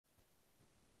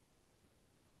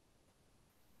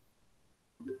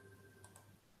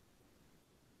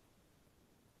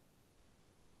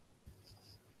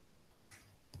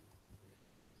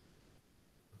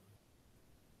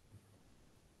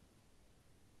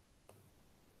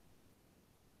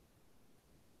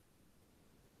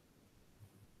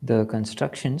the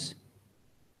constructions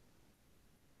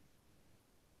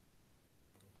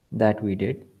that we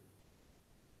did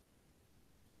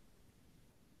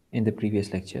in the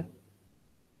previous lecture.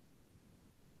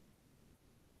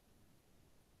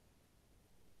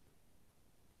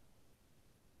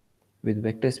 With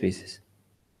vector spaces.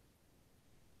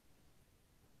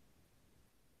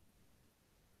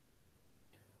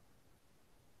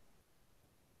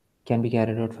 Can be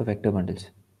carried out for vector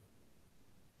bundles.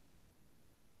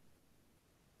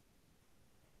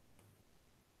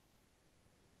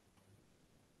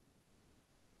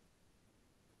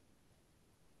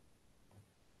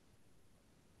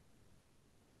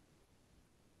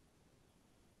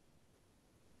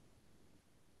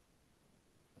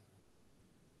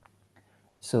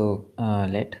 So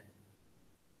let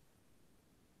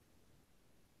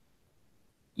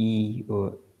E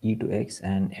to x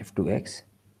and F to x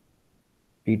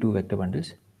be two vector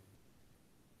bundles.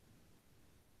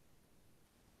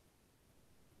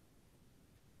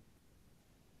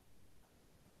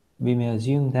 We may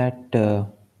assume that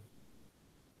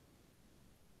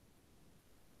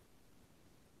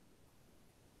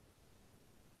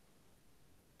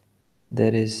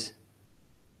there is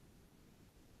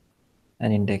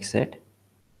an index set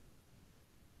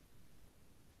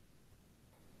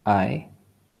I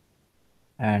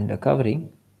and a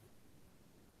covering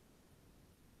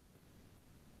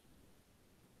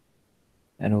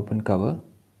an open cover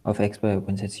of x by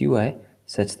open sets ui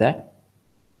such that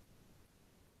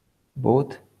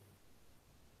both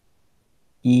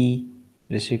E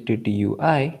restricted to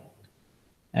ui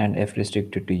and F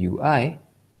restricted to ui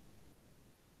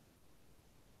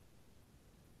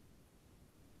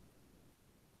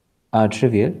are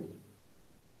trivial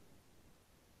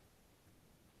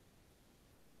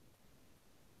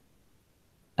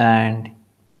and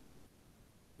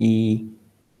E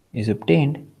is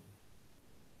obtained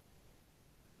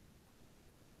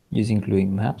using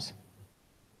gluing maps.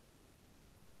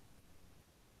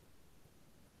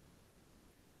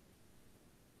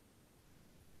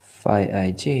 Phi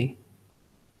ij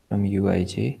from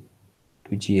uij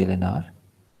to gl and r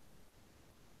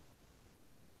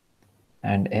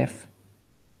and F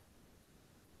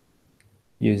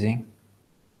using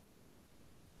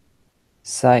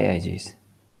psi ij's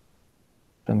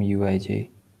from uij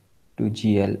to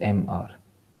glmr.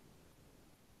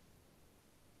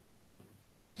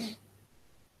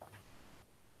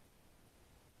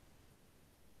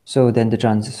 So then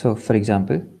so for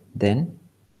example, then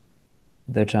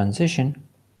the transition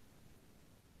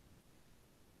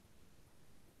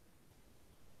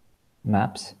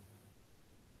maps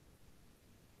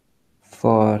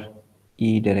for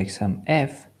E direct sum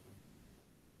F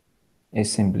is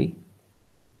simply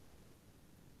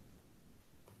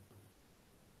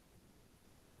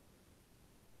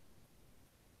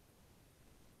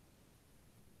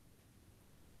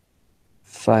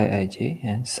phi ij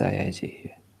and psi ij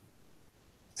here.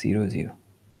 0, 0.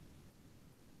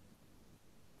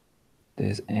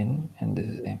 This is n and this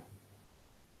is m.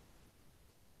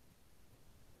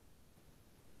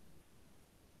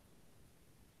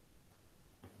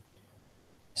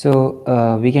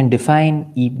 So we can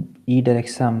define E direct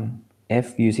sum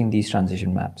F using these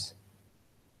transition maps.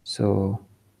 So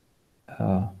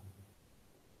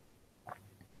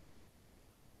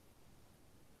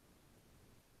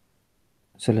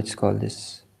so let's call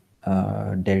this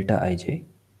delta ij.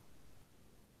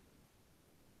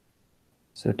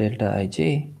 So delta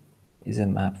ij is a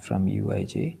map from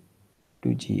uij to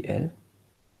gl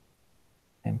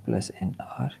m plus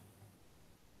nr,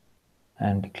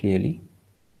 and clearly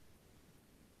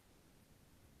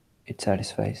it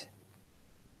satisfies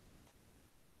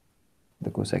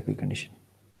the cocycle condition.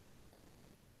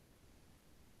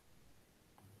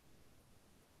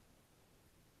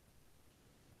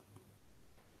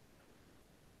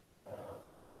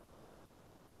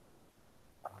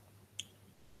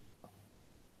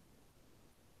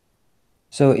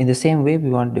 So in the same way, we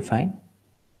want to define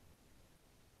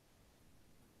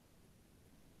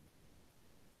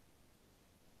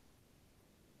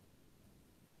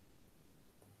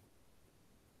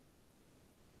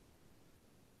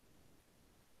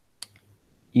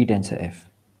E tensor F.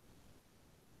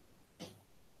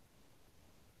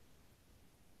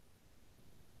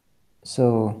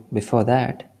 So before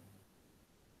that,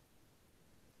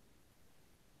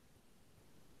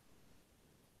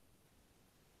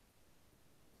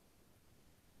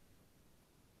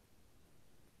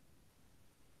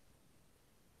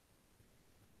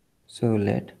 so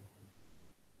let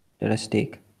us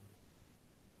take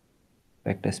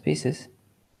vector spaces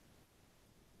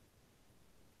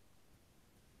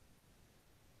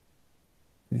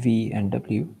V and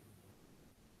W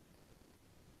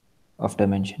of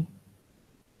dimension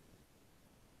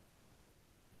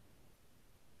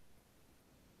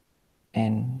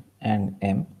N and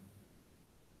M.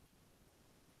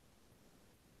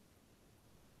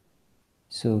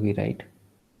 So we write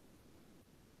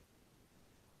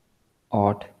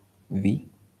ought V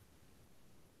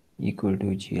equal to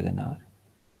GLNR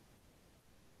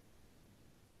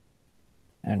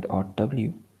and ought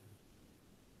W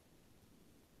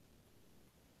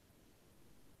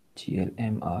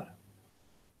GLMR.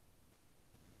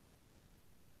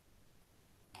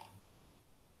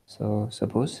 So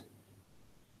suppose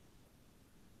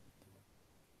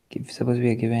we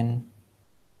are given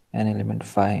an element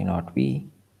phi in ought V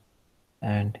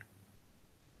and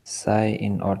psi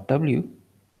in ought W,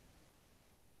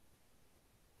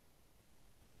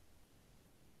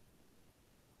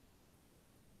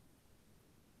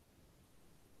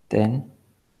 then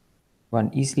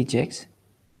one easily checks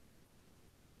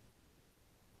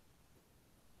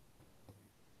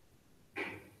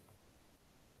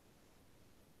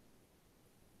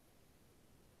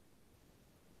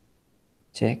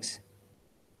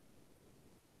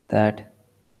that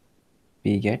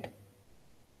we get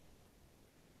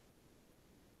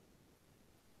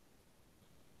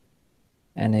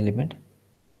an element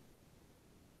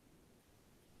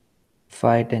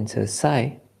phi tensor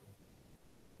psi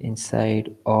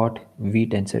inside ought V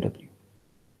tensor W.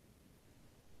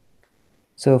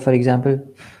 So for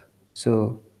example,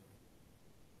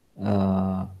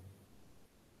 uh,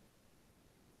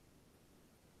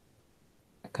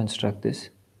 construct this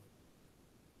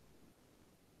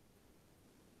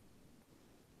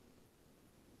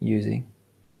using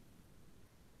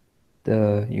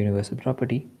the universal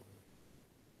property.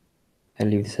 I'll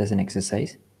leave this as an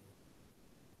exercise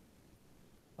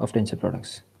of tensor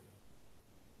products.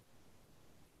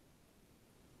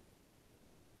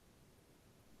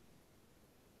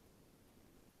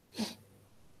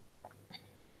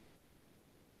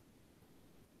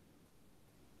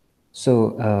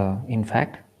 So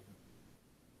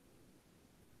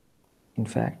in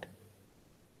fact,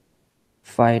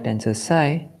 phi tensor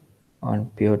psi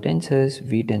on pure tensors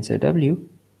V tensor W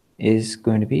is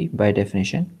going to be, by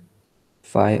definition,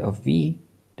 phi of V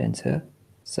tensor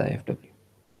psi of W.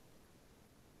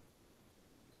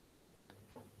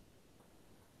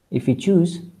 If we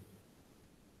choose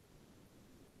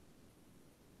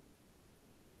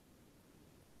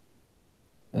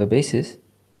a basis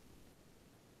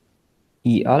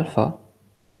E alpha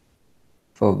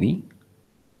for V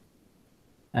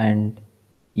and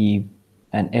E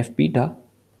and F beta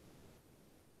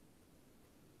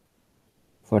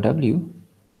for W,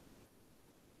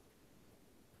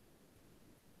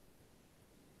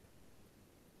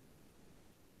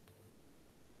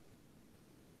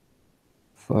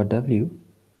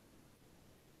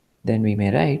 then we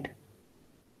may write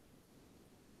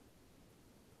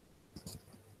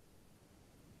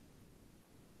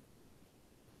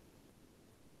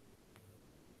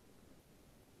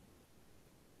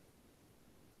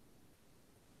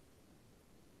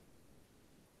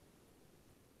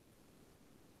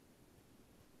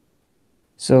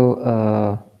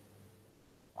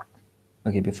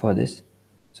okay, before this,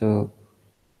 so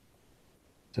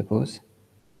suppose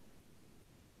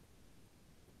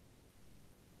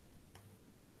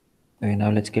okay,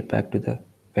 now let's get back to the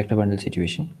vector bundle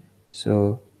situation.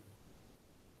 So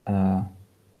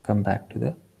come back to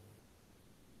the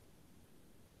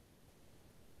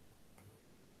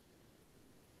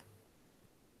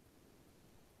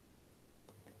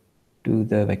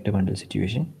vector bundle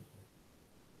situation.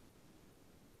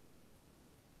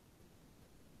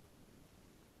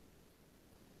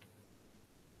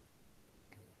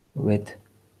 With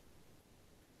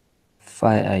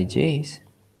phi ij's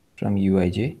from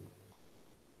uij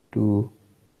to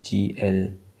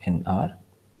glnr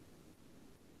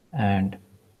and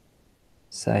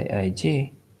psi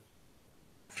ij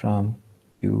from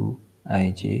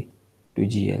uij to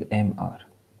glmr.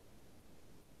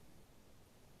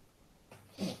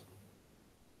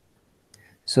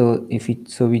 So if we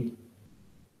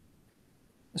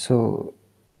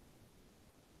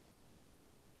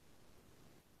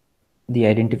the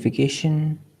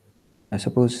identification, I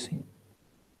suppose,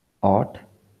 ought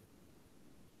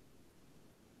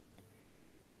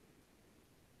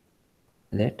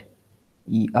let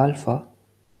E alpha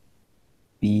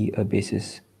be a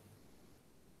basis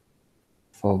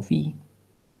for V,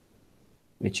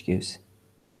 which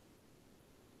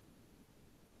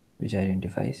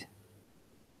identifies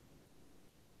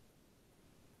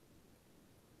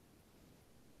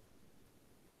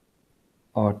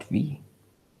ought V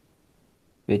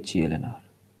with GLNR.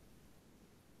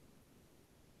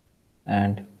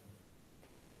 and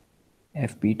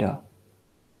f beta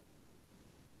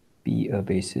be a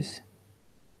basis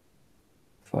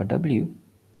for W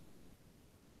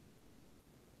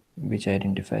which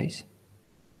identifies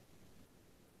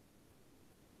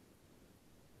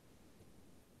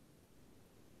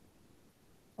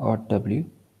odd W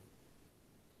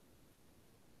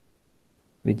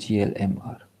with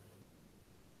GLMR.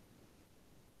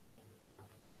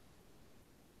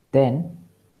 Then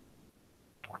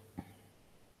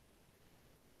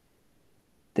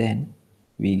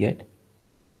we get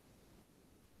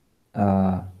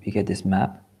this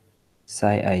map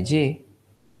psi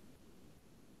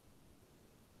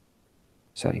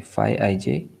phi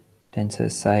ij tensor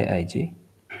psi ij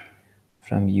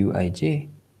from uij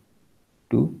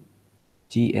to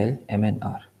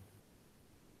GLMNR.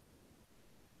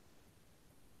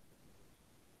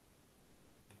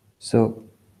 So,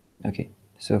 okay,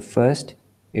 so first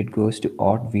it goes to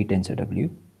odd V tensor W,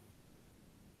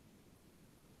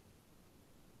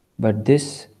 but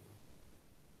this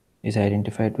is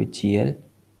identified with GL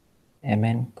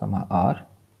Mn, R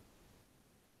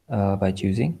by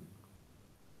choosing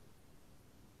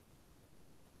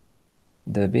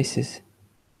the basis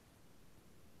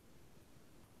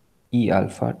E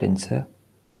alpha tensor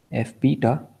F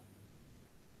beta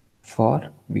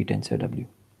for V tensor W.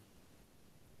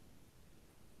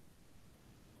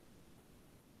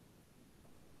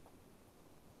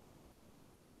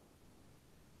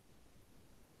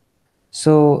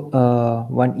 So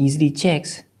one easily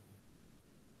checks.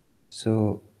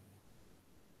 So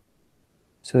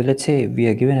let's say we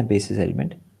are given a basis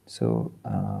element. So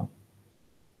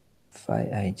phi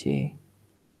ij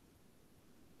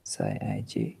psi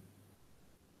ij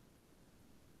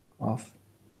of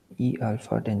E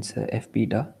alpha tensor F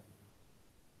beta.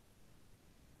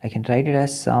 I can write it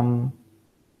as some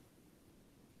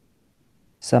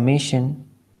summation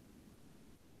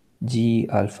G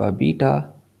alpha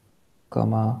beta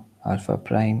comma alpha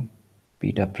prime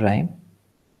beta prime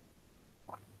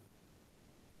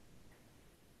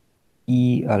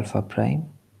E alpha prime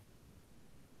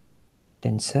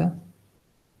tensor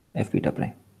F beta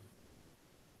prime,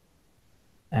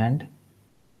 and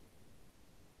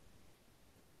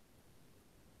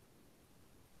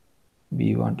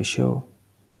we want to show,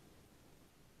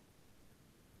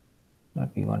 not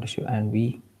we want to show, and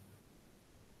we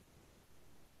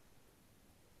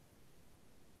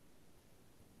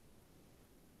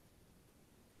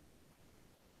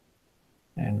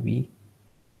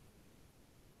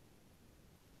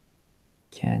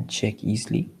can check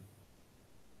easily.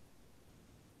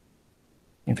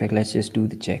 In fact, let's just do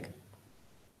the check.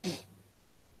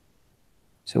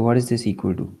 So what is this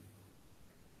equal to?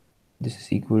 This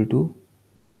is equal to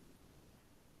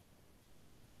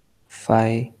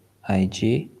phi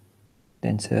ij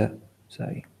tensor, so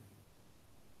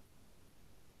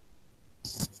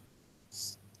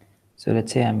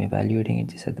let's say I'm evaluating it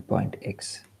just at the point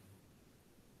x,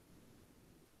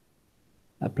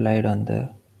 applied on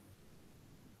the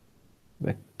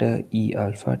vector E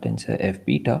alpha tensor F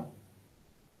beta,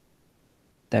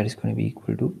 that is going to be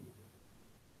equal to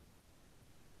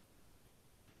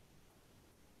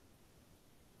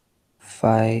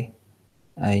phi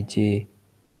ij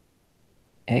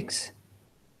x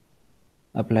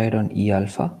applied on E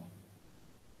alpha,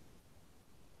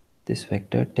 this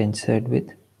vector tensored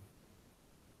with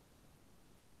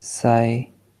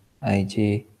psi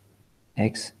ij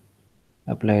x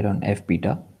applied on F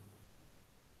beta.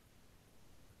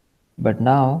 But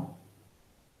now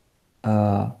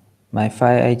my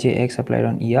phi ij x applied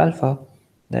on E alpha,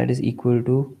 that is equal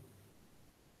to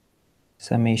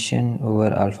summation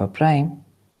over alpha prime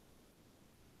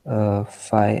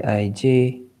phi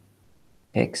ij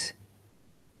x,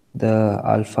 the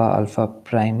alpha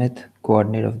primeth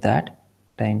coordinate of that,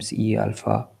 times E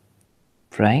alpha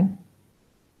prime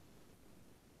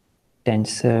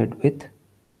tensored with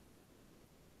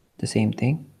the same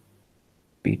thing,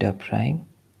 beta prime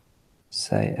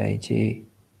psi ij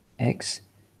x,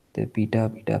 the beta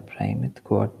primeth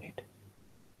coordinate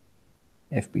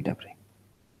F beta prime.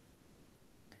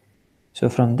 So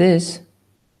from this,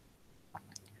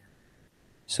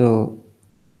 so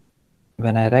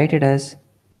when I write it as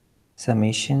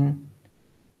summation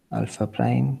alpha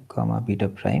prime comma beta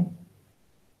prime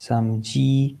sum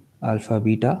G alpha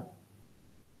beta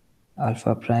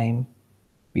alpha prime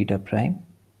beta prime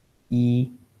E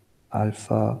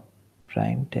alpha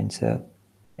prime tensor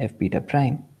F beta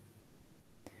prime.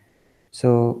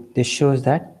 So this shows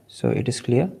that, so it is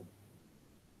clear.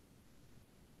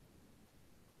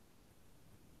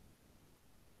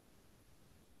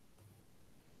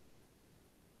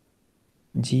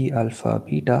 G alpha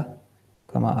beta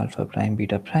comma alpha prime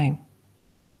beta prime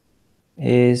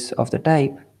is of the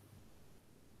type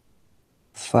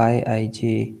phi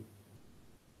ij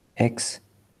x,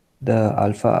 the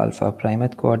alpha alpha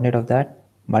primeth coordinate of that,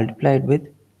 multiplied with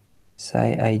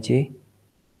psi ij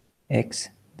x,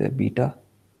 the beta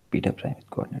beta primeth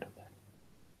coordinate of that.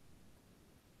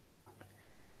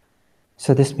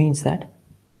 So this means that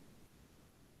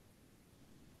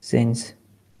since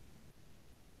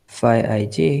phi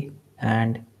ij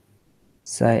and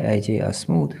psi ij are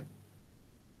smooth,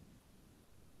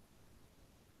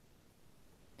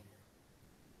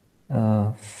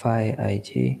 phi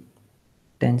ij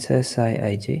tensor psi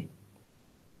ij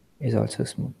is also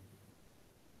smooth.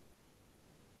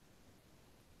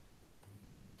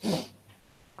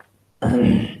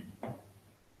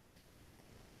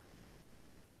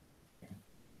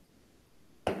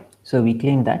 So we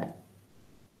claim that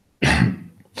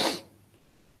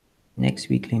next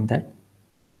we claim that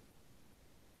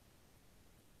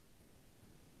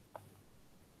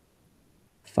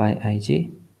phi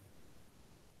ij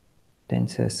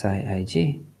tensor psi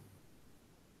ij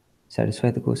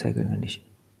satisfy the co-cycle condition.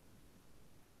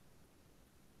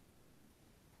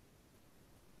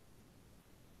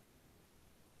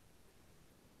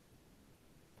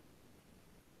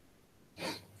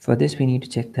 For this we need to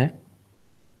check that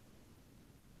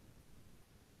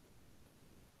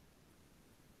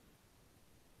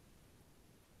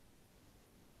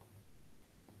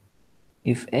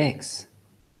if x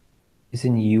is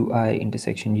in ui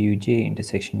intersection uj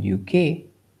intersection uk,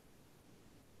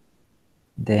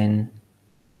 then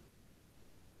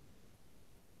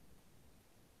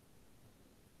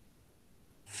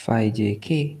phi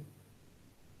jk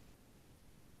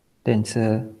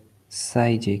tensor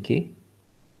psi jk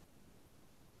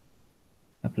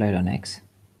applied on x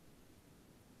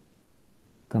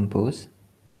compose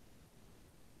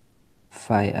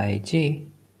phi ij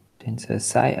tensor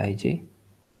psi ij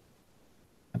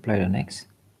applied on x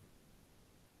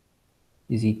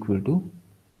is equal to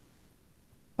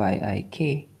phi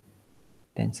ik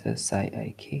tensor psi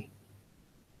ik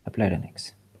applied on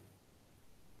x.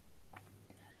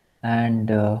 And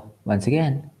once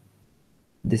again,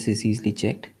 this is easily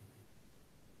checked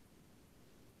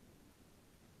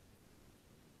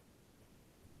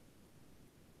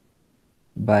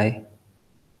by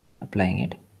applying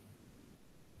it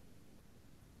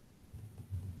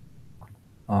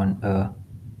on a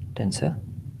tensor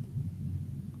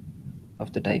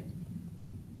of the type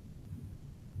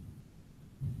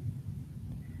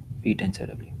V tensor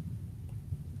W.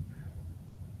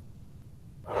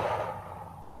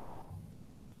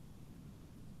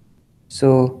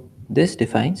 So this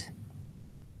defines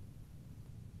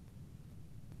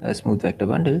a smooth vector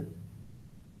bundle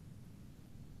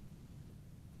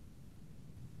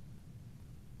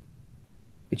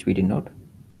which we denote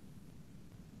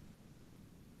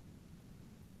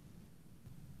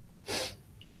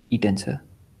E tensor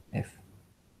F.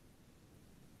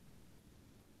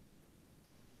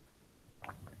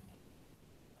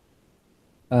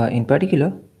 In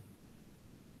particular,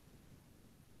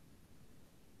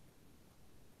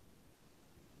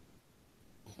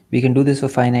 we can do this for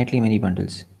finitely many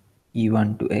bundles,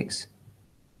 E1 to X,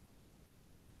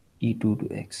 E2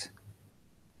 to X,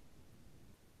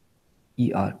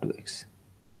 ER to X,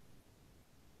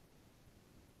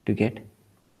 to get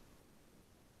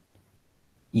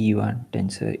E1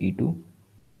 tensor E2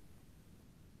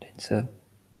 tensor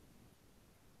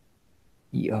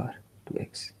ER to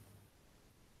X.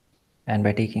 And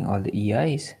by taking all the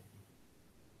EIs,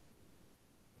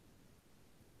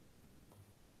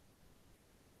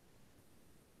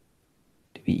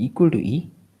 to be equal to E,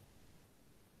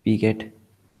 we get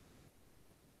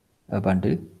a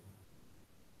bundle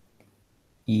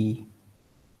E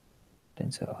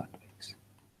tensor R to X.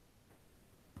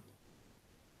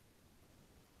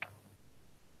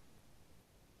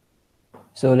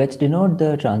 So let's denote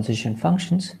the transition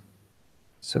functions.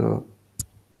 So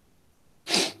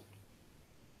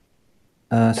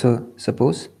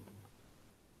suppose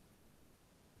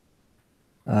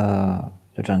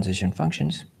the transition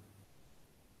functions.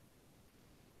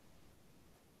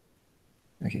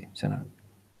 Okay, so now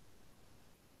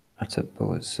let's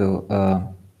suppose, so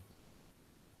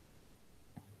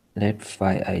let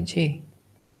phi ij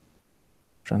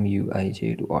from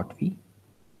uij to aught v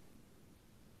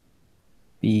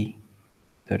be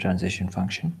the transition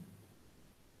function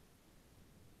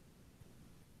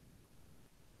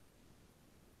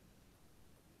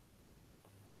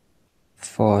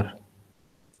for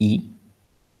E,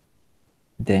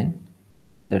 then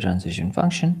the transition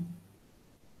function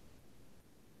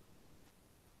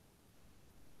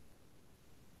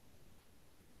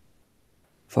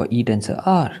for E tensor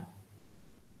R,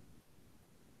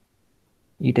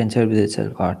 E tensor with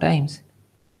itself R times,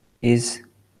 is,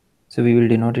 so we will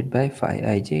denote it by phi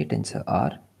ij tensor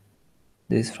R.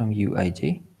 This is from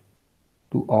uij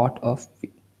to aught of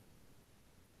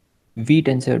V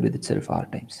tensored with itself R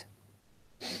times.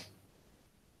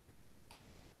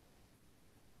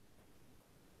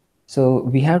 So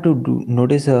we have to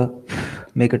notice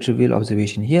make a trivial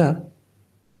observation here.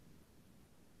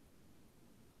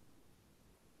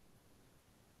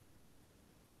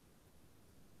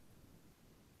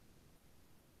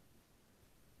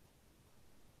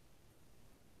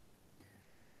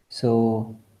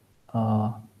 So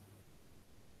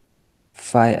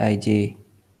phi ij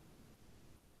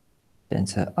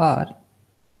tensor R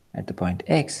at the point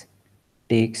x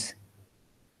takes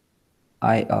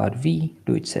IRV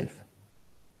to itself.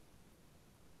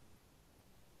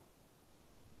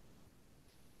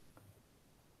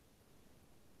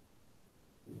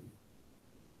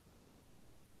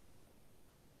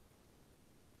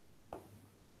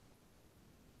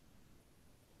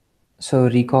 So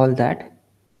recall that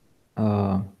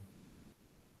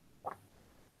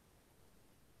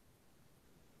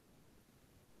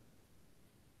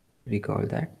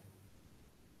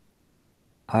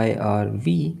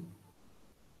IRV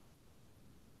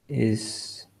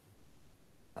is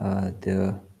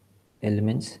the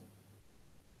elements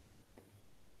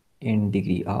in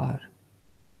degree R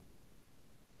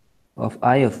of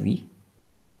I of V,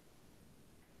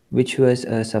 which was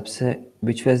a subset,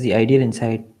 which was the ideal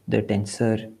inside the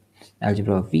tensor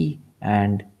algebra of V,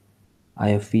 and I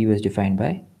of V was defined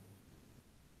by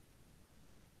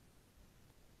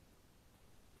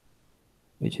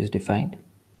which is defined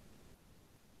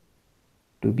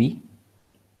to be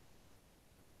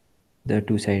the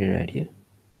two-sided ideal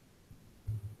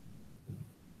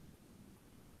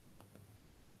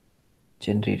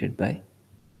generated by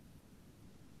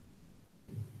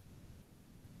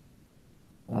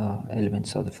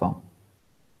elements of the form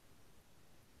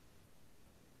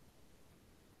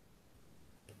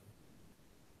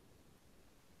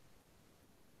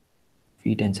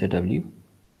V tensor W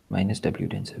minus W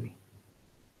tensor V.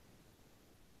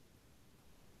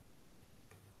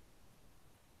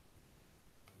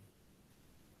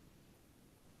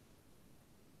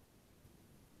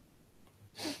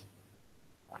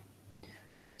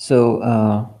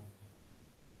 So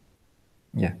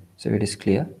yeah, so it is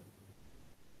clear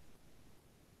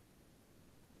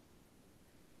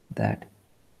that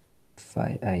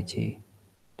phi ij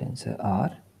tensor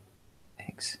R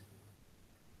x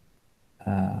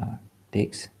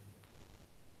takes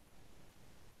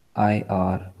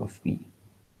IR of V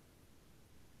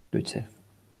to itself.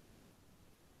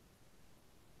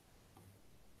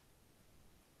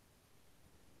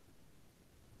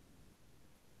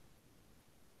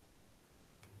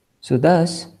 So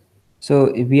thus, so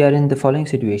if we are in the following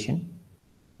situation,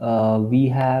 we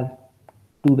have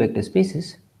two vector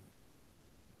spaces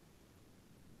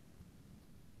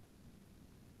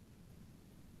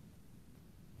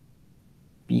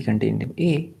P contained in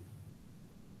A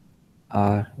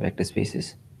are vector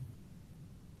spaces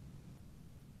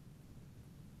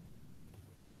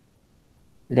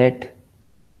let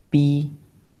P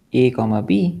A comma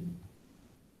B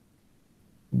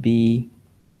be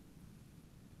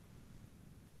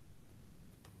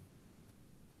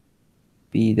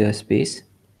the space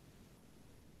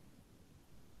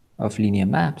of linear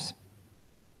maps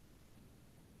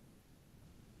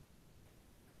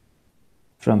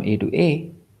from A to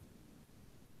A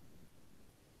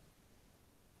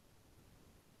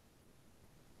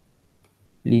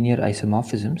linear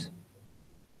isomorphisms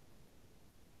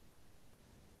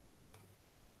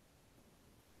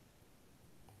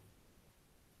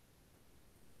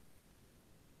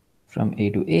from A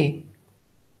to A,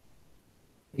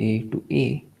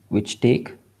 which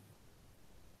take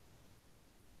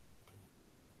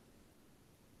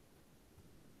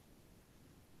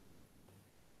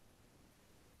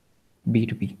B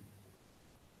to B.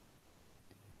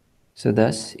 So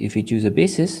thus, if we choose a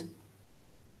basis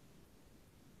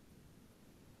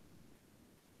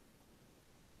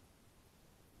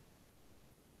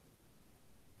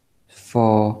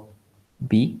for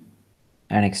B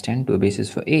and extend to a basis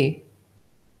for A,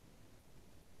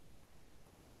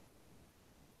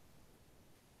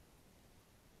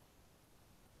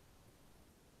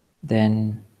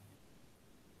 then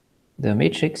the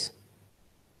matrix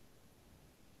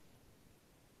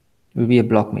will be a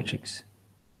block matrix.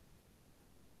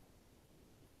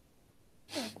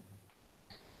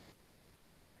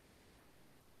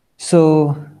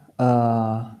 So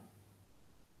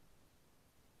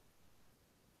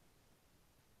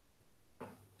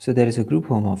So there is a group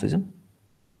homomorphism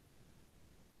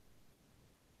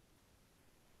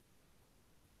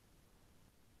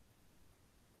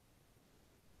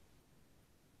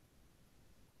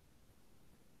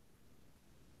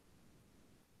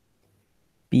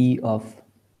P of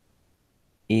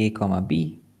A comma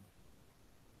B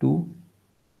to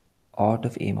out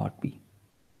of A mod B.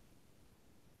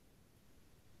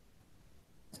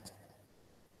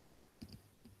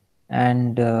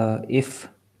 And if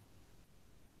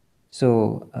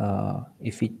so,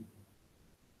 if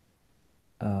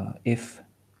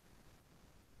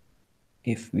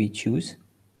we choose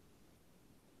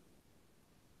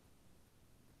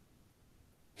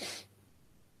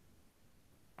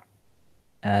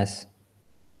as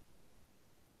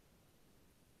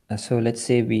so let's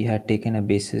say we had taken a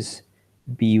basis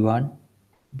B1,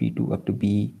 B2 up to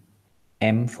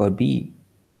Bm for B,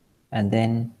 and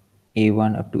then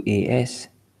A1 up to As.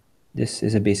 This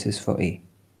is a basis for A.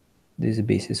 This is a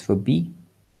basis for B,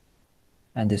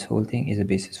 and this whole thing is a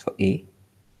basis for A.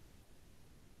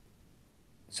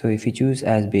 So if we choose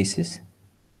as basis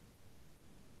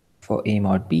for A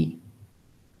mod B,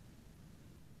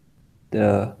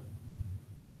 the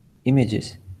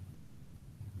images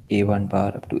A1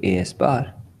 bar up to As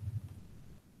bar,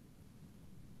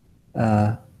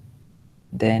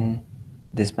 then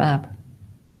this map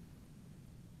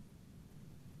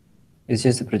is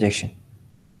just the projection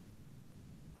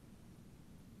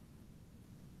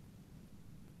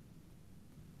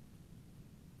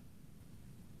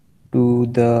to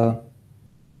the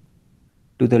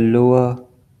lower.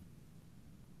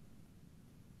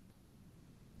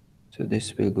 So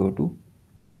this will go to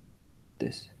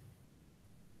this,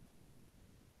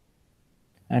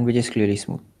 and which is clearly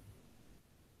smooth.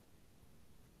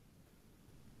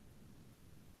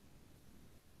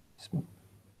 Smooth.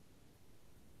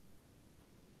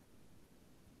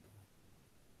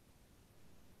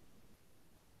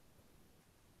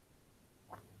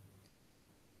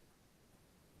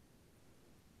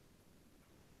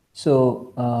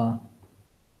 So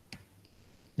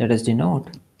let us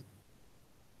denote.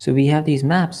 So we have these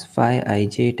maps phi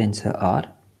ij tensor R.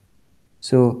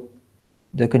 So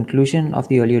the conclusion of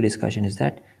the earlier discussion is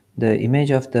that the image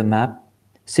of the map,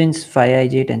 since phi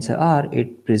ij tensor R,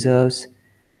 it preserves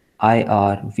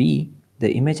IRV,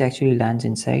 the image actually lands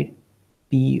inside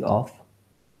P of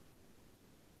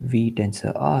V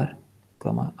tensor R,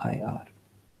 comma IR.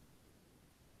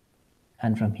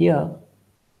 And from here,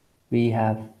 we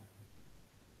have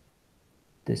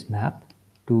this map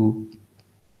to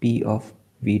P of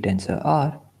V tensor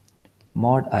R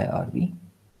mod IRV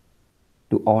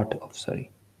to aught of,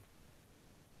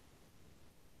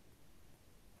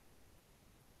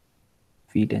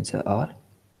 V tensor R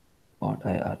mod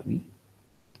IRV,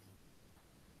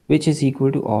 which is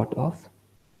equal to aught of,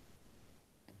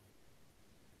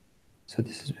 so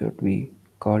this is what we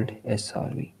called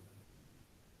SRV,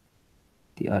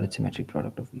 the arithmetic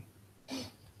product of V.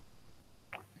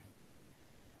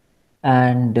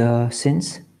 And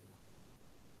since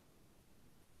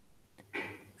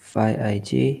phi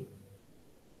ij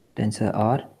tensor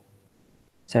R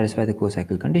satisfy the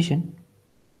co-cycle condition,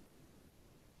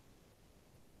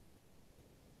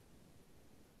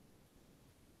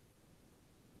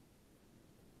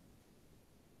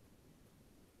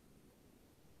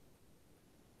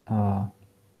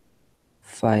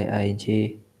 phi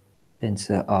ij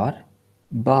tensor R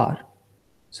bar,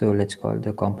 so let's call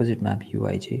the composite map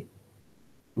Uij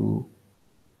to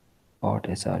aught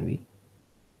SRV,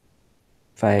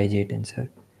 phi ij tensor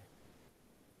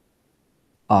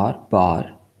R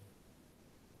bar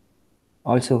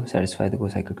also satisfy the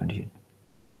co-cycle condition.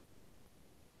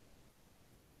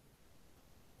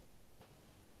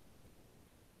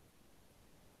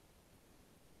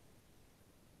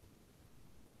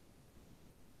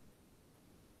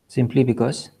 Simply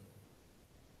because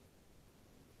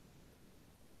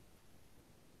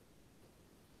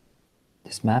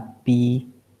this map P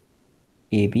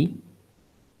AB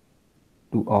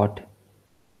to aught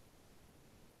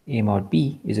A mod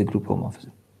B is a group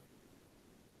homomorphism.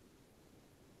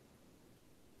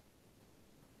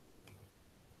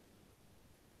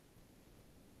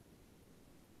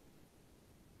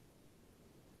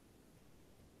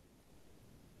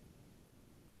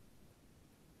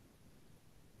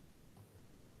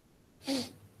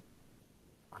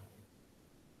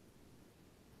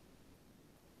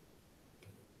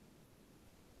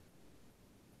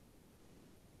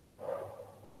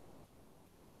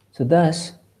 So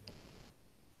thus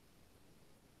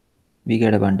we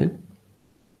get a bundle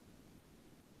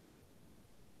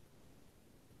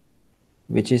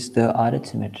which is the Rh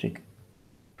symmetric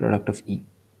product of E.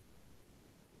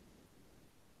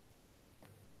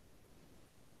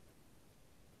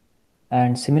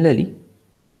 And similarly,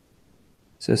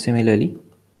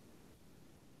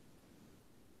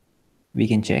 we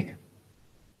can check,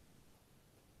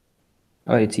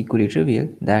 or it's equally trivial,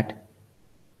 that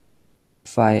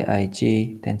phi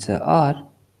ij tensor R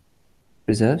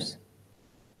preserves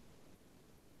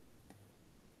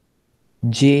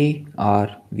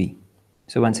JRV.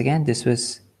 So once again, this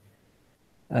was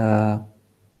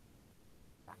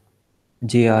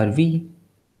JRV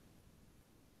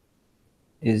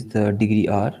is the degree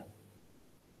R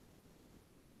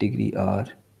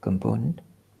component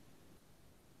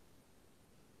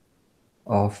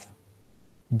of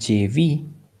JV,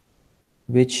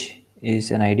 which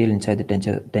is an ideal inside the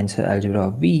tensor algebra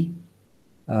of V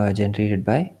generated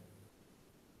by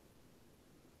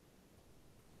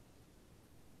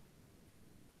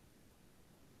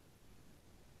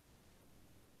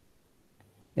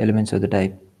elements of the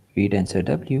type V tensor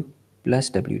W plus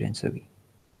W tensor V.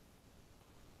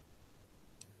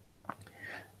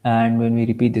 And when we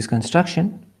repeat this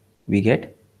construction, we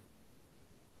get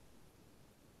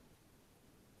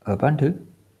a bundle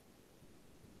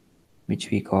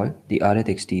which we call the rth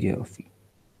exterior of V.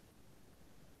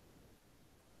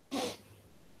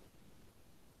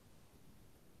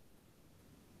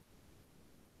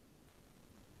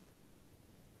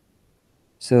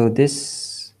 So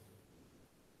this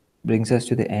brings us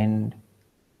to the end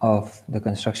of the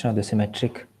construction of the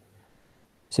symmetric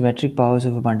powers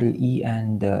of a bundle E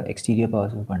and the exterior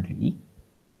powers of a bundle E.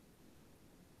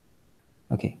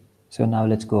 Okay, so now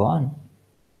let's go on.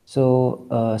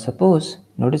 So suppose,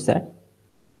 notice that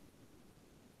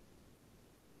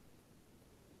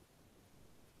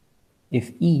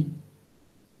if E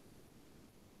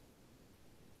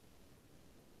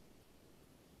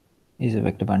is a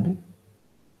vector bundle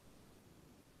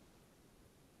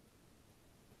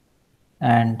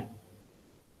and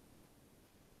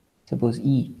suppose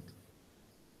E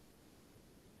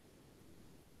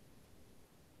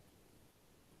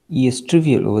is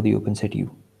trivial over the open set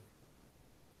U.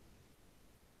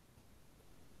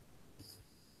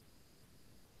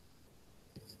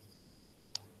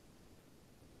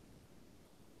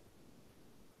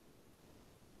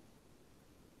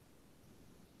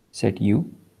 Set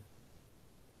U.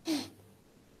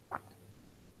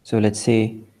 So let's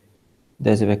say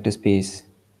there's a vector space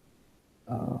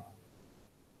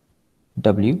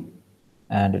W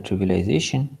and a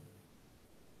trivialization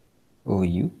over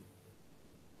U.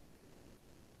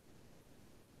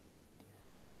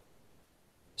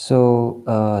 So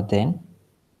then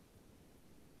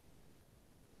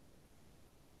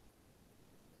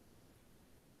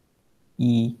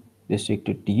E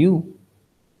restricted to U,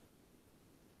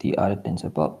 the rth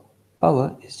tensor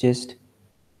power is just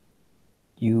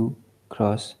U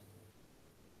cross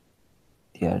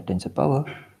the rth tensor power.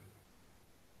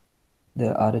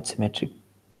 The rth symmetric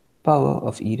power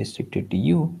of E restricted to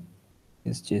U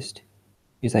is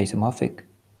isomorphic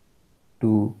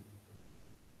to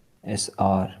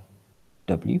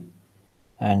SRW,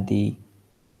 and the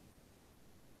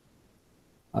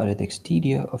rth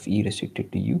exterior of E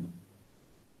restricted to U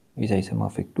is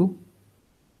isomorphic to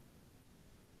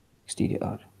exterior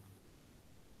R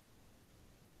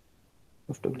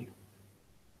of W.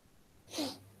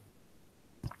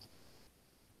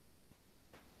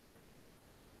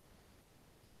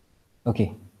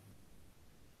 Okay,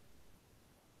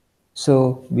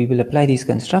 so we will apply these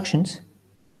constructions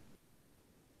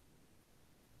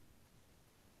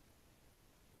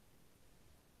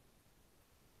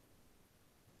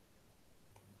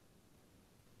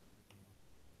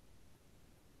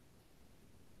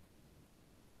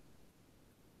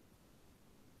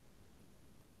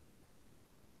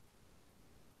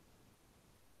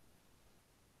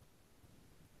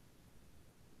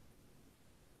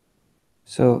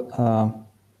So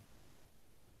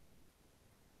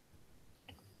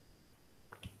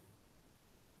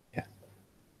yeah,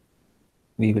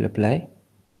 we will apply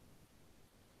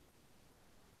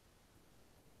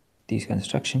these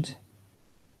constructions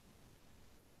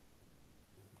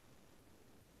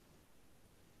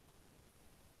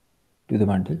to the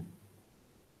bundle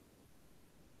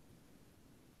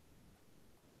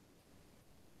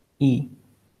E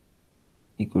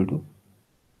equal to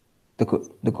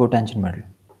the cotangent bundle,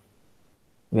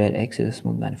 where X is a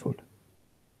smooth manifold.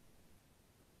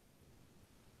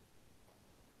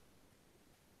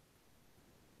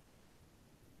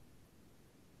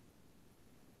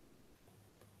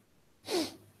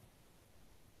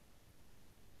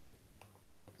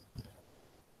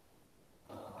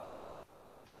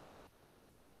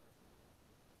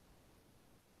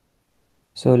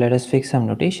 So let us fix some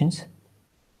notations.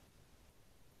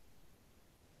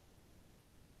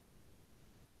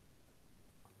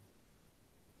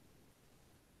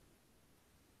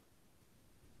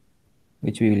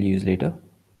 which we will use later.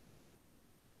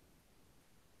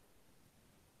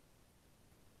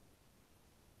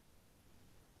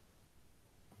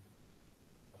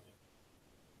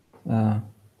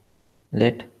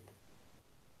 Let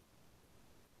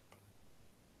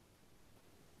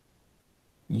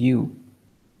u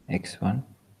x1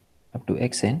 up to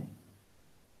xn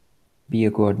be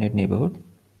a coordinate neighborhood.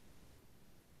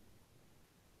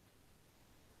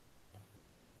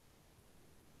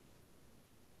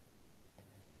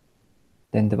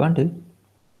 Then the bundle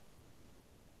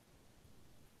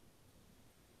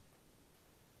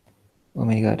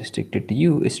omega restricted to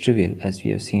u is trivial, as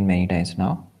we have seen many times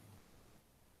now.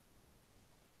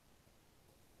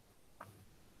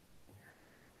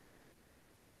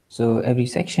 So every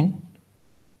section,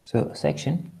 so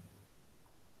section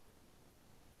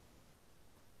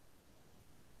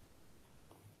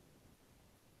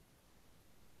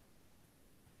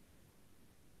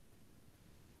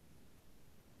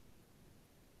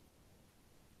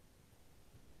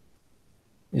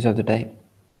is of the type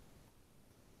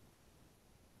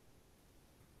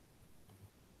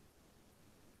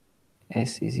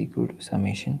S is equal to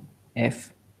summation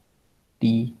f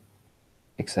t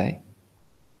xi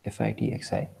fi t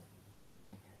xi,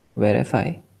 where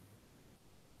fi,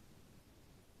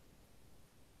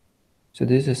 so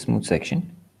this is a smooth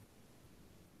section,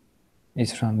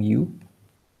 is from u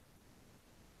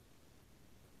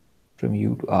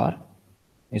to r,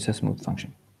 is a smooth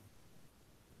function.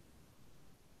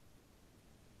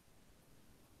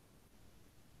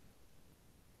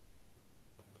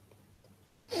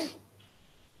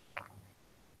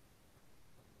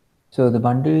 So the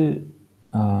bundle,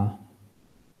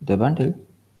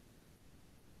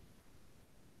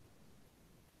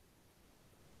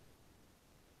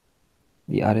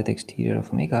 the rth exterior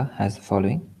of omega has the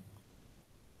following.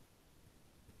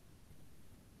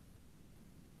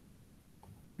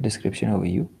 Description over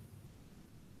u.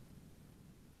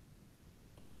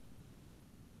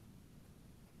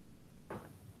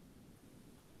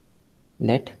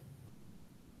 Let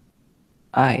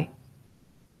I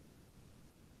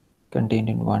contained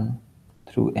in 1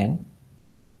 through n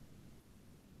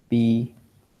be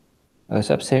a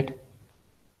subset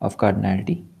of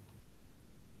cardinality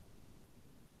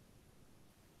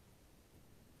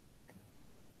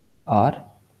R,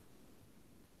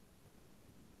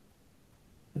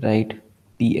 write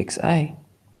txi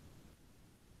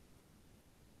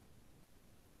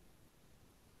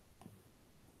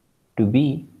to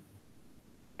be,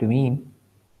 to mean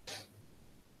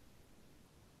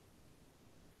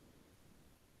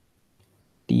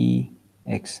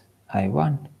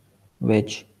txi1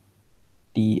 wedge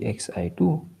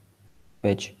txi2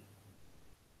 wedge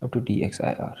up to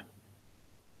txir,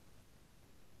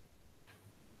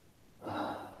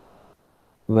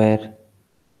 where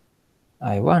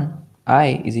I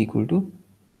is equal to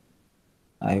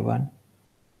I1,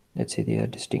 let's say they are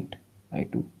distinct,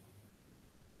 I2,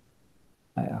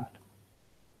 IR.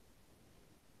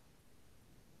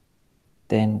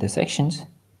 Then the sections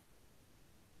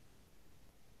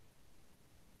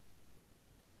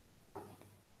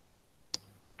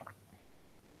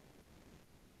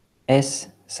S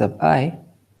sub I,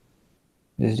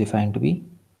 this is defined to be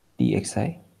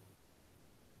txi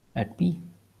at P,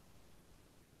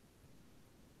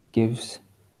 gives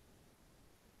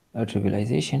a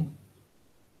trivialization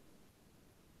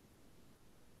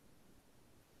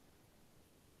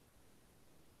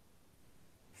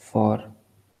for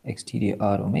exterior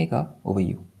R omega over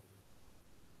U.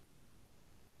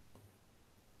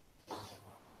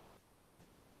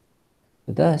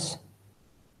 Thus,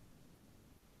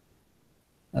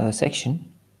 a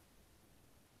section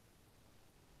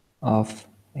of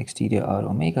exterior R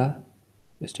omega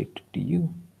restricted to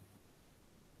U.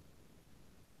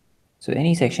 So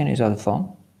any section is of the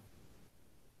form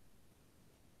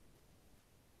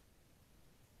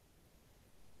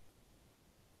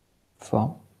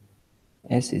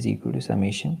S is equal to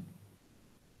summation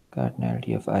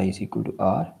cardinality of I is equal to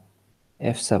R,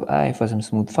 f sub I for some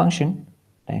smooth function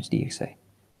times dxi,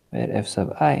 where f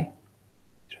sub I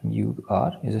from U to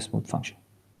R is a smooth function.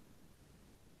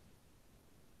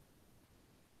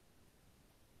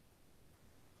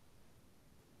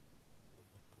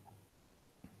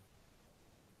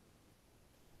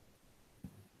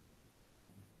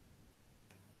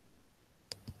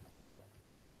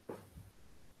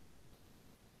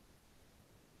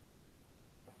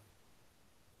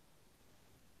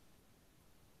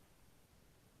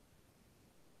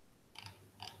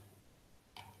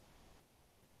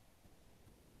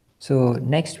 So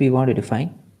next we want to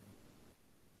define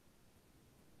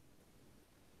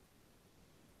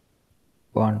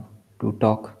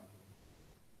talk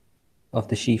of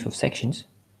the sheaf of sections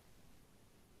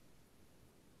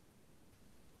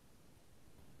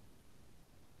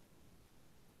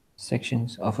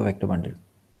of a vector bundle.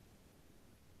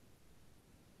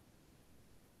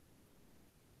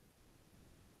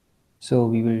 So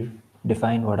we will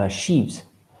define what are sheaves.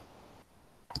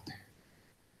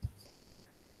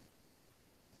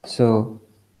 So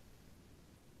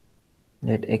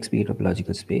let X be a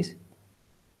topological space.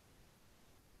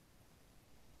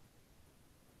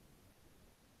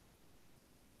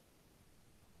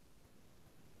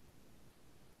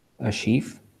 A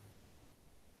sheaf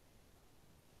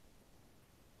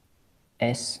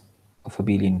S of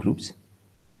abelian groups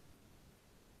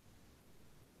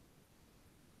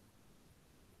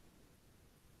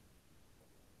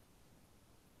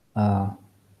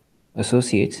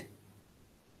associates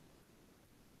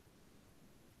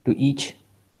to each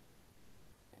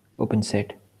open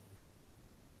set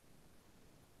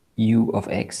U of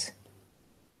X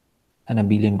an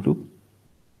abelian group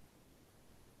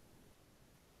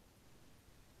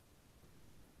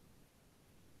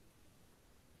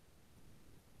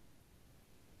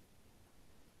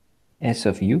S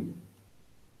of U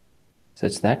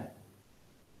such that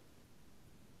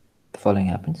the following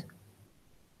happens.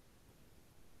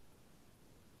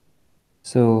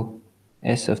 So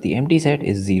S of the empty set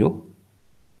is 0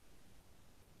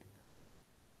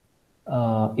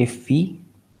 if V,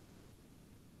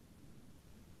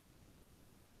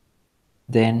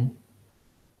 then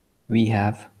we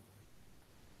have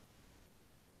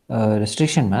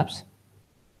restriction maps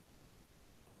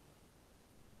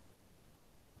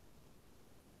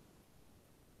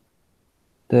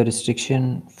the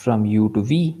restriction from U to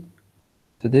V.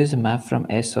 So there is a map from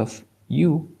S of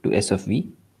U to S of V,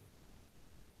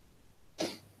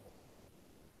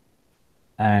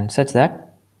 and such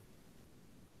that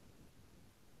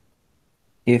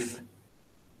if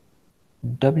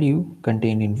W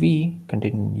contained in V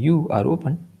contained in U are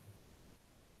open,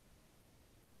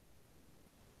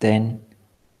 then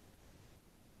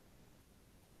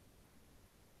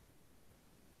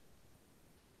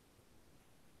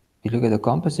you look at the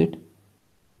composite,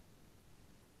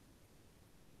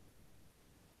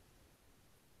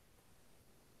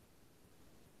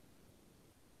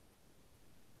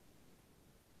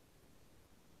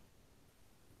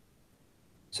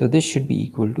 so this should be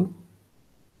equal to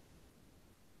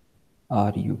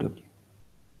RUW.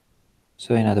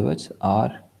 So in other words,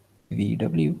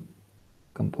 RVW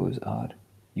compose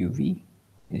RUV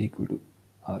is equal to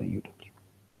RUW.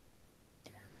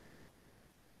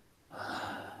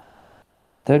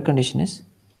 Third condition is,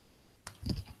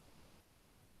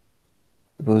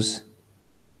 suppose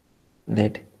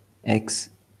let X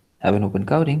have an open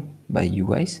covering by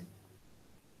UIs.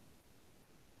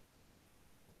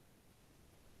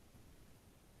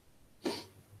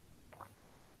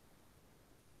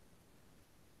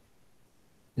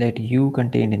 Let U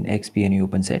contained in X be any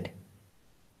open set.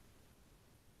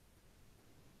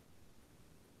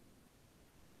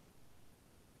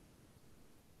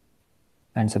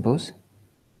 And suppose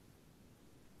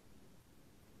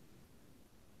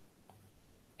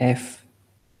F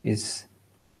is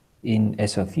in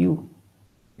S of U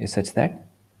is such that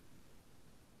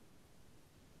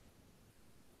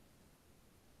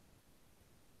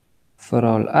for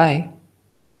all I,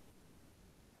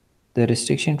 the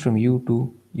restriction from U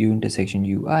to U intersection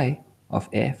UI of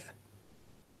F,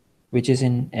 which is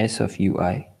in S of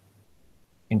UI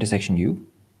intersection U,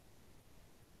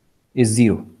 is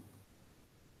 0.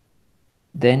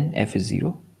 Then F is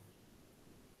 0.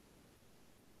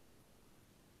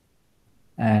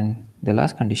 And the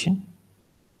last condition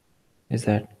is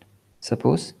that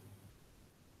suppose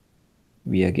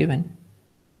we are given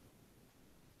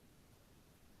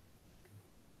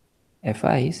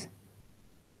Fi's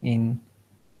in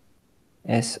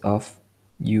S of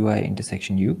UI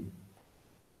intersection U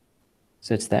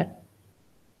such that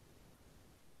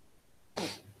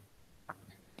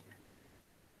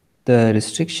the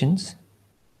restrictions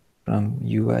from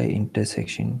UI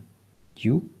intersection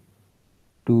U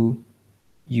to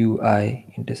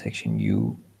UI intersection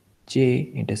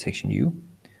UJ intersection U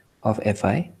of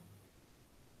Fi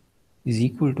is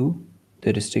equal to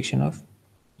the restriction of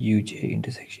UJ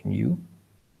intersection U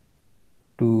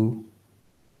to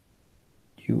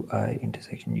UI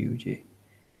intersection UJ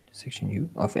intersection U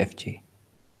of Fj.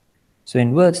 So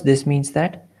in words, this means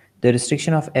that the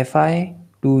restriction of Fi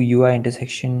to UI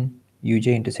intersection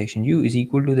UJ intersection U is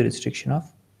equal to the restriction of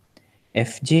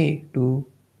Fj to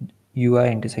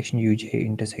UI intersection UJ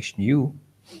intersection U.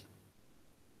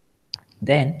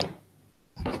 Then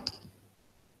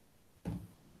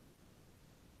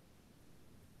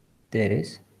there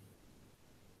is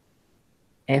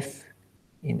f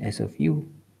in S of u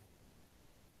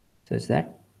such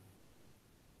that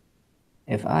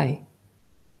fi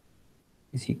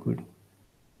is equal to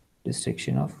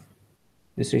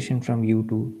restriction from u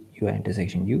to ui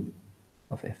intersection u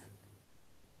of f.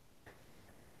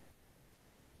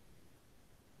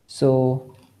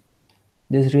 So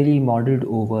this is really modeled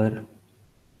over,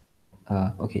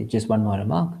 okay, just one more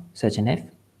remark. Such an f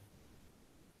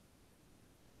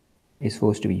is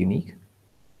forced to be unique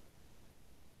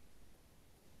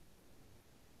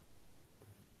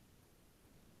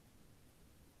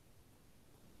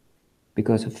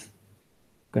because of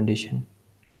condition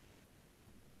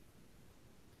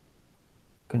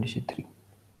 3,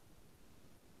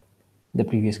 the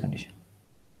previous condition.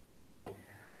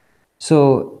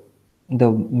 So the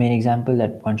main example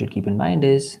that one should keep in mind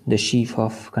is the sheaf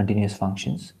of continuous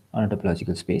functions on a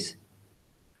topological space.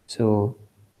 So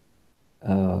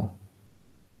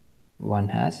one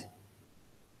has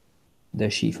the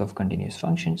sheaf of continuous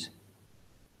functions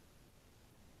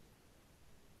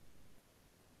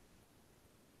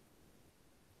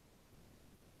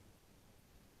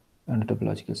on a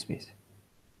topological space.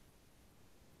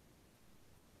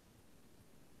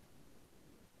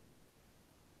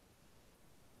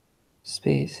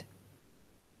 Space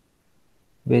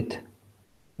with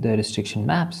the restriction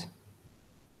maps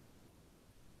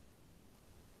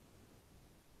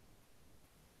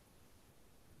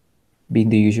being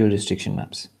the usual restriction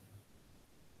maps.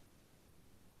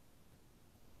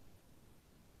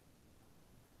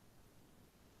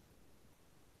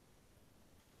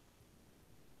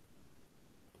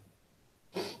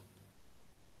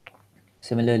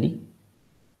 Similarly,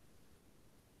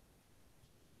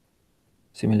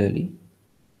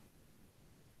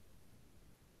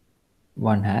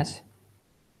 one has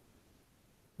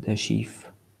the sheaf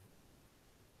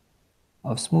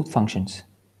of smooth functions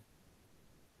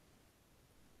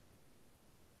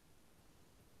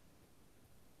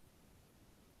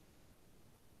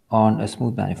on a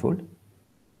smooth manifold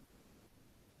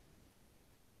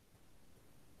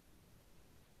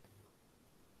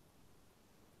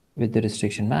with the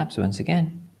restriction maps once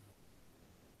again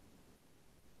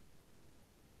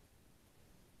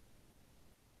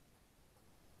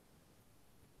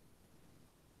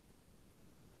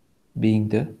being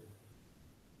the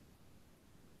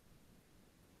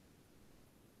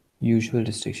usual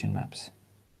restriction maps.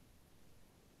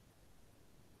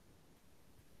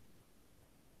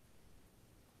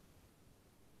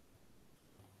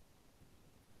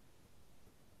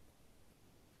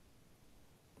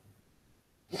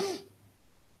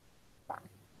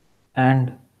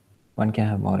 And one can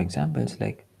have more examples,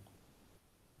 like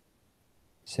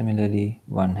similarly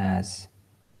one has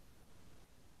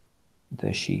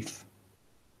the sheaf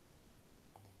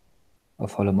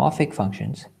of holomorphic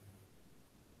functions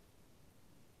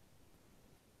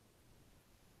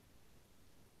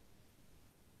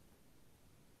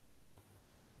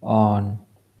on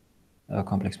a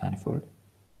complex manifold.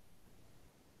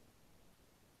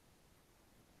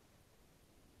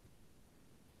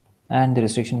 And the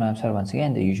restriction maps are once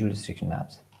again the usual restriction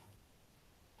maps.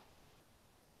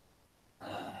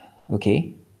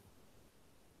 Okay.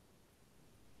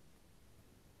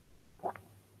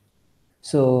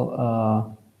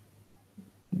 So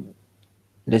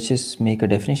let's just make a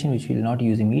definition which we'll not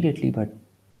use immediately, but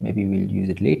maybe we'll use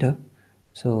it later.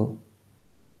 So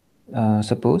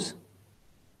suppose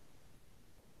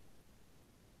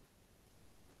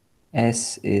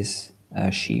S is a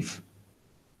sheaf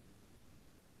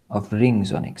of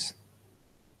rings on X.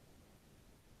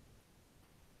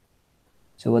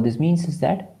 So what this means is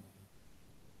that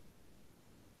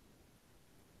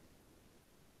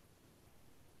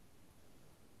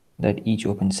each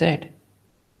open set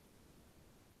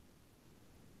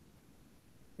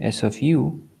S of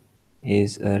u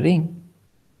is a ring,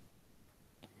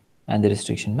 and the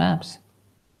restriction maps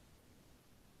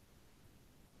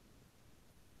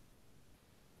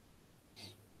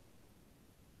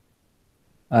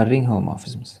are ring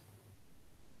homomorphisms.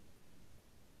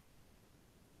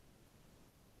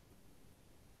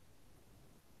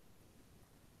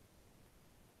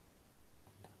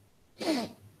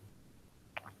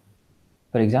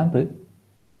 For example,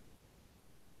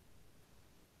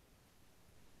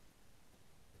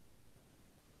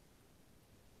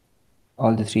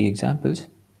 all the three examples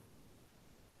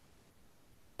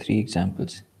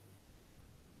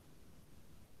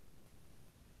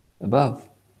above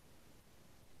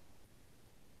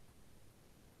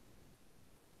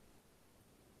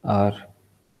are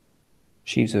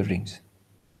sheaves of rings.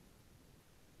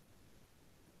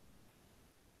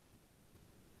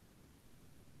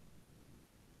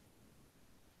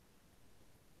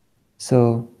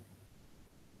 So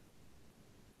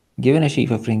given a sheaf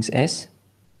of rings S,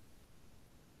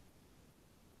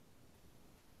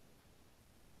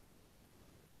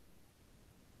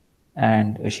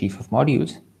 and a sheaf of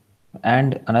modules,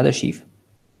 and another sheaf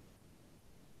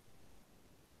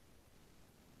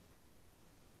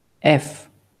F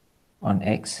on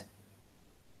X,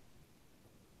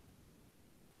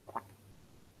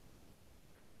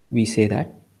 we say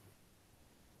that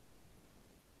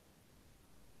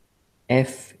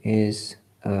F is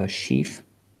a sheaf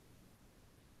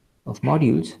of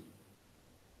modules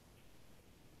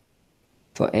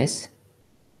for S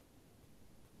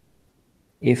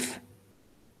if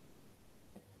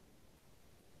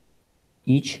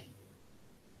each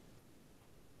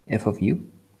F of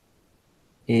U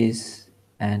is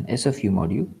an S of U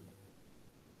module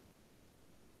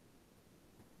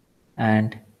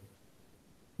and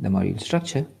the module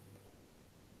structure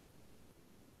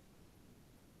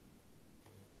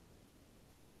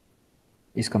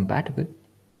is compatible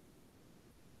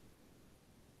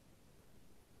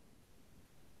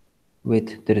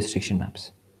with the restriction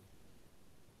maps.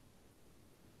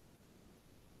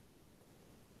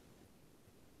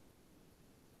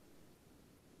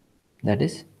 That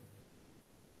is,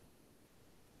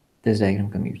 this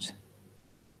diagram commutes.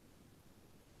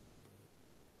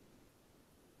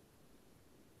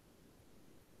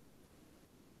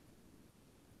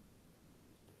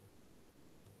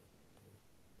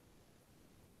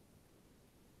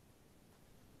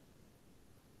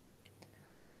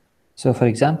 So for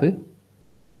example,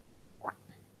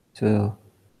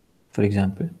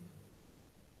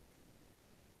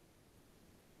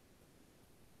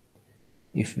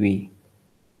 if we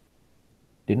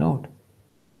denote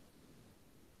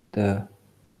the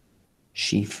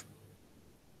sheaf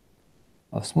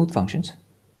of smooth functions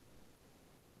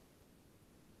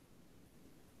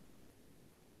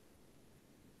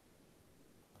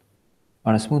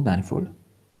on a smooth manifold,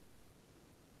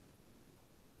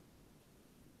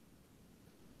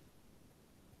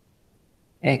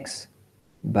 X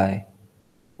by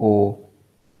O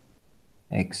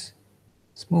X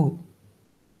smooth,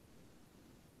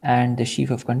 and the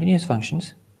sheaf of continuous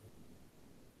functions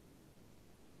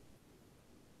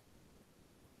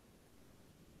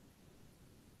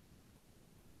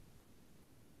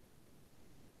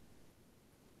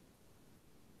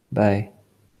by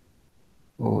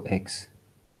OX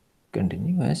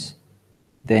continuous,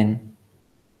 then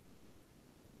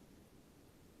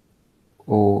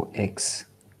OX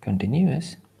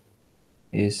continuous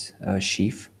is a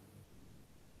sheaf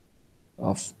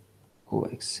of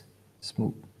OX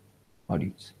smooth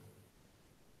modules.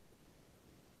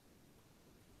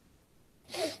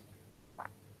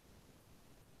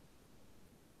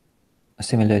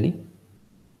 Similarly,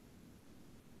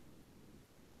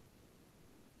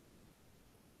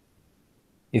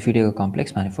 if you take a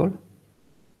complex manifold,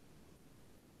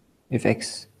 if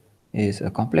X is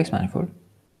a complex manifold,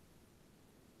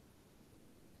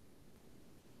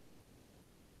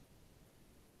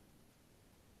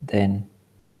 then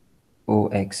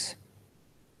OX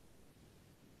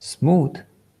smooth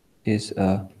is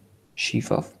a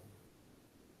sheaf of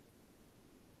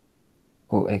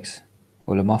OX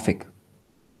holomorphic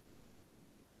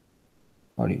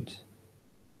modules.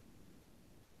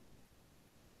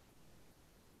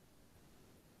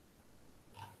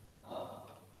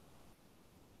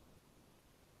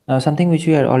 Now something which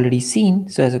we had already seen,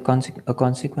 so as a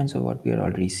consequence of what we had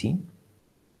already seen,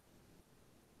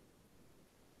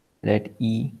 let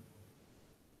E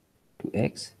to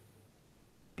X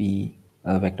be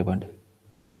a vector bundle,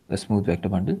 a smooth vector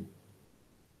bundle.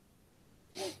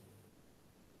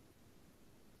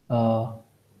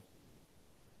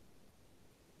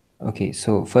 Okay,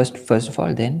 so first of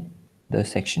all, then the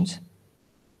sections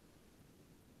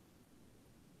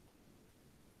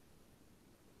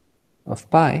of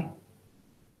pi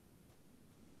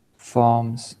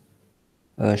forms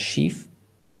a sheaf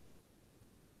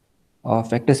of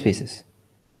vector spaces.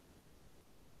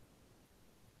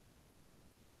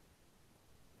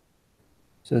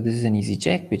 So this is an easy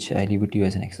check, which I leave it to you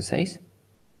as an exercise.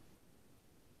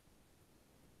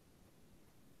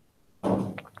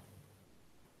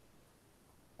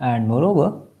 And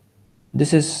moreover,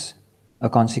 this is a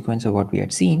consequence of what we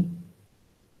had seen.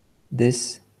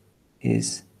 This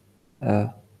is a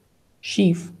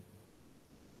sheaf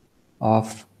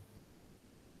of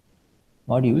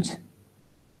modules.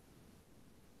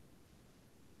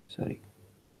 Sorry.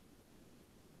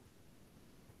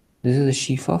 This is a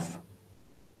sheaf of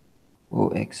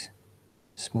OX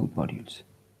smooth modules.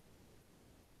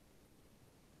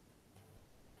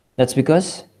 That's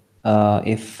because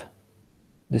if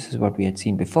this is what we had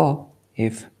seen before.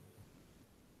 If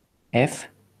f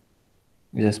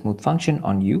is a smooth function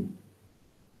on U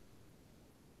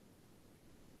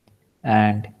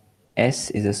and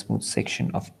S is a smooth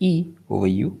section of E over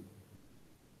U,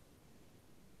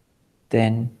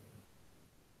 then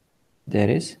there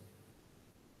is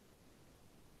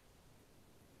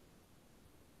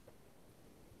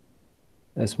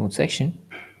a smooth section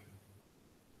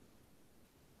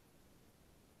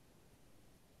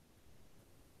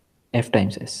F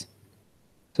times S.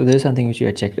 So there is something which we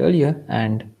had checked earlier,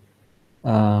 and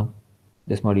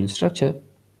this module structure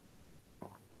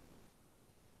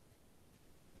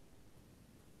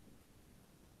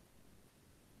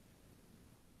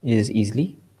is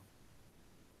easily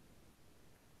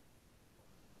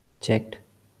checked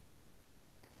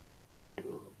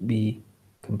to be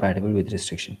compatible with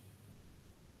restriction,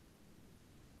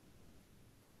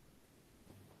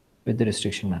 with the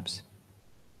restriction maps.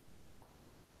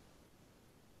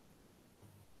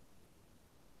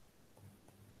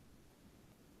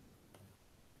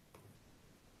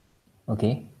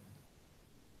 Okay.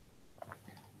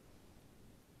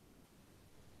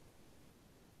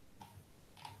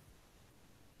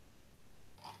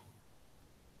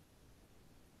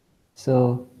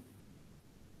 So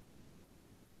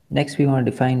next we want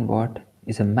to define what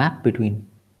is a map between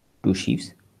two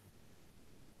sheaves.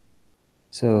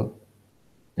 So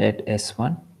let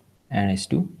S1 and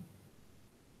S2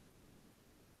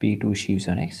 be two sheaves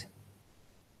on X.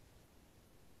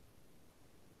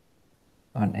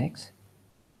 On X,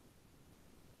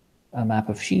 a map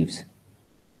of sheaves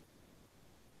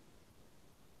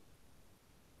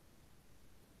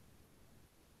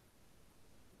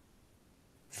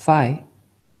phi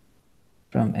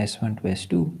from S1 to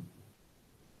S2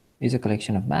 is a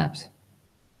collection of maps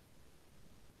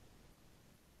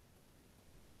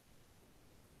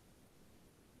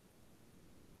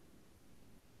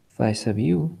phi sub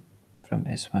U from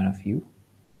S1 of U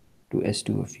to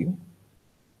S2 of U,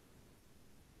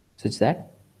 such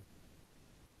that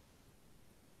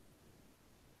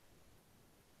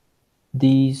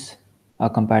these are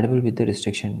compatible with the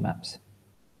restriction maps.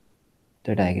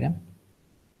 The diagram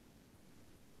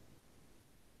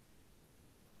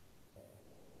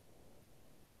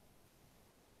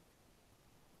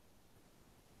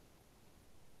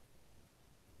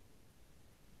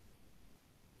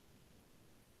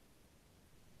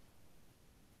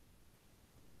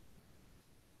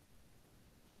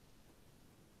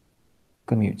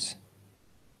commutes.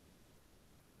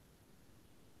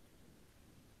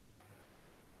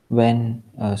 When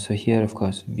so here of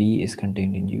course V is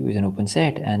contained in U is an open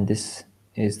set, and this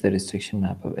is the restriction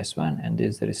map of S1 and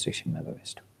this is the restriction map of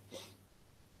S2.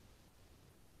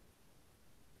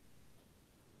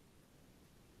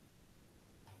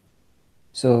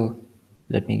 So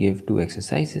let me give two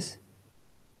exercises.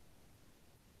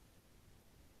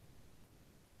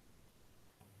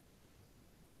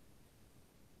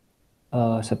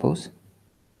 Suppose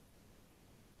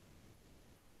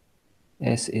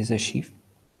S is a sheaf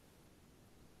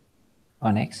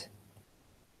on X.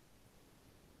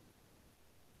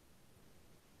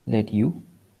 Let U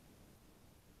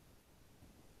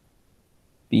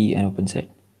be an open set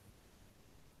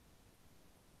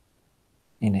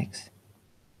in X.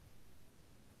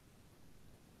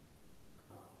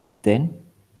 Then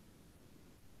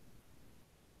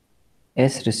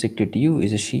S restricted to U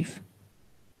is a sheaf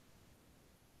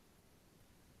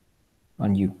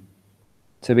on U.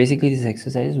 So basically this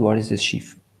exercise is, what is this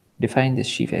sheaf? Define this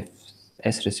sheaf F,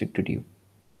 S restricted to U.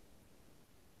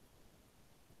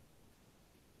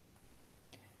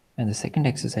 And the second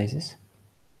exercise is,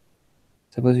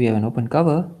 suppose we have an open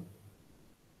cover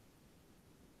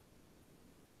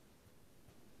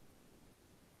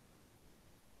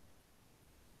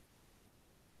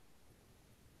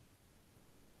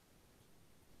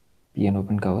be an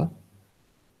open cover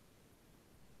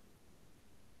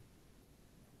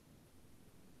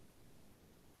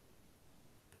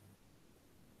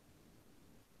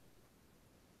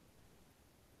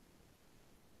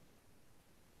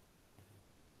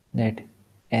let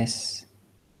S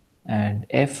and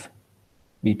F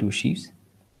be two sheaves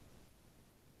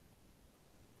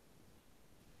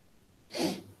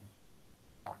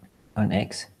on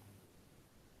X.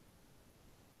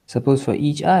 Suppose for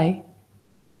each I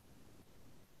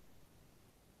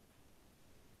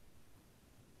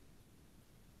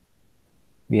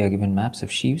we are given maps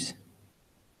of sheaves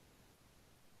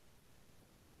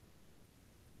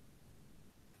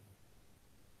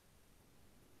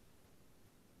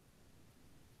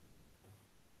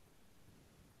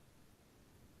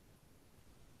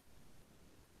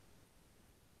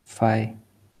phi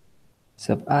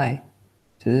sub I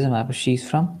So this is a map of sheaves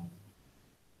from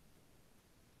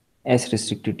S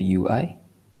restricted to UI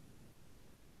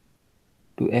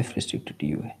to F restricted to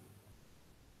UI.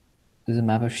 This is a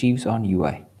map of sheaves on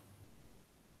UI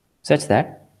such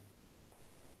that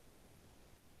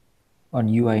on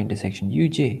UI intersection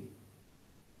UJ,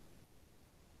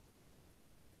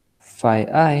 phi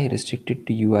I restricted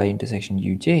to UI intersection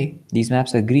UJ, these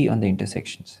maps agree on the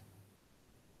intersections.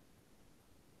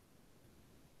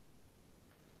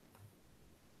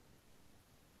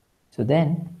 So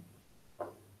then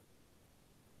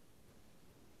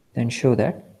show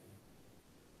that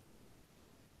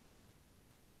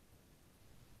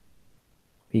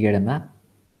we get a map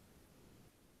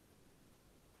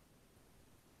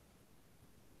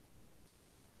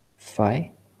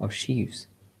phi of sheaves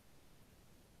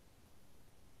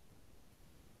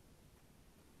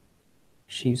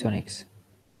on X.